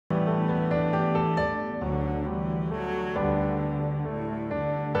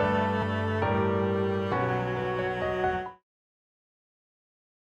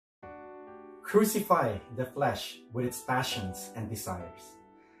Crucify the flesh with its passions and desires.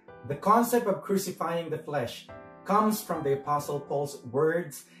 The concept of crucifying the flesh comes from the Apostle Paul's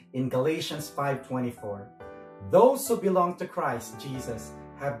words in Galatians 5:24. Those who belong to Christ Jesus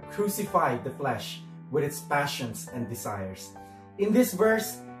have crucified the flesh with its passions and desires. In this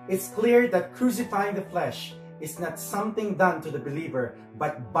verse, it's clear that crucifying the flesh is not something done to the believer,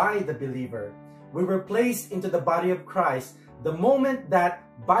 but by the believer. We were placed into the body of Christ the moment that,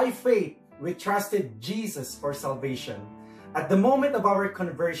 by faith, we trusted Jesus for salvation. At the moment of our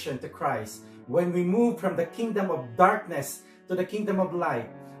conversion to Christ, when we moved from the kingdom of darkness to the kingdom of light,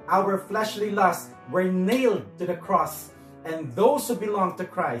 our fleshly lusts were nailed to the cross, and those who belong to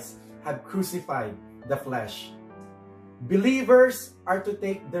Christ have crucified the flesh. Believers are to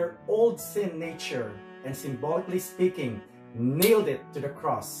take their old sin nature and, symbolically speaking, nailed it to the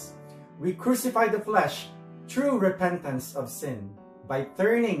cross. We crucify the flesh through repentance of sin, by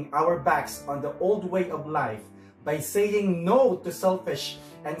turning our backs on the old way of life, by saying no to selfish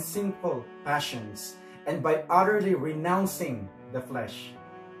and sinful passions, and by utterly renouncing the flesh.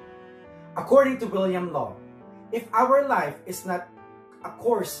 According to William Law, if our life is not a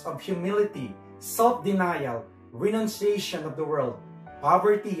course of humility, self-denial, renunciation of the world,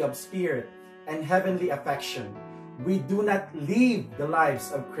 poverty of spirit, and heavenly affection, we do not live the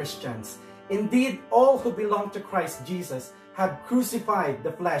lives of Christians. Indeed, all who belong to Christ Jesus have crucified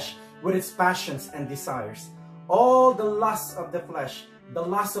the flesh with its passions and desires. All the lusts of the flesh, the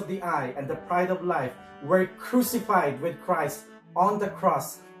lust of the eye, and the pride of life were crucified with Christ on the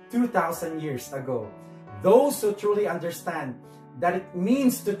cross 2,000 years ago. Those who truly understand that it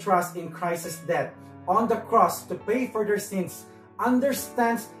means to trust in Christ's death on the cross to pay for their sins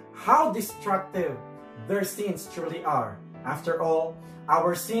understands how destructive their sins truly are. After all,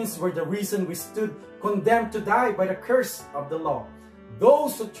 our sins were the reason we stood condemned to die by the curse of the law.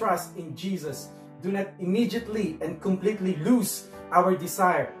 Those who trust in Jesus do not immediately and completely lose our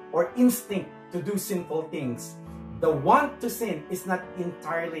desire or instinct to do sinful things. The want to sin is not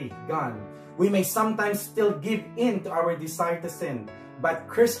entirely gone. We may sometimes still give in to our desire to sin, but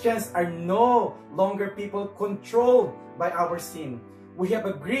Christians are no longer people controlled by our sin. We have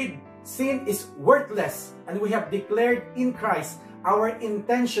agreed sin is worthless, and we have declared in Christ our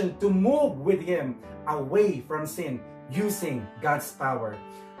intention to move with Him away from sin using God's power.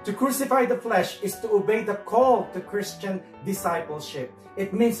 To crucify the flesh is to obey the call to Christian discipleship.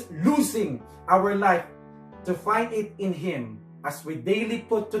 It means losing our life to find it in Him. As we daily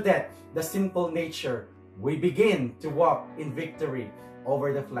put to death the sinful nature, we begin to walk in victory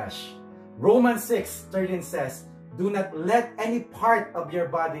over the flesh. Romans 6:13 says, "Do not let any part of your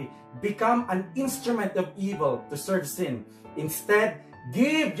body become an instrument of evil to serve sin. Instead,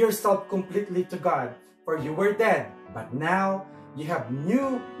 give yourself completely to God, for you were dead, but now you have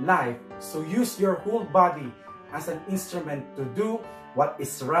new life. So use your whole body as an instrument to do what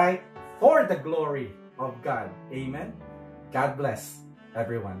is right for the glory of God." Amen. God bless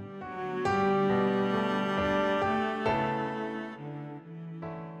everyone.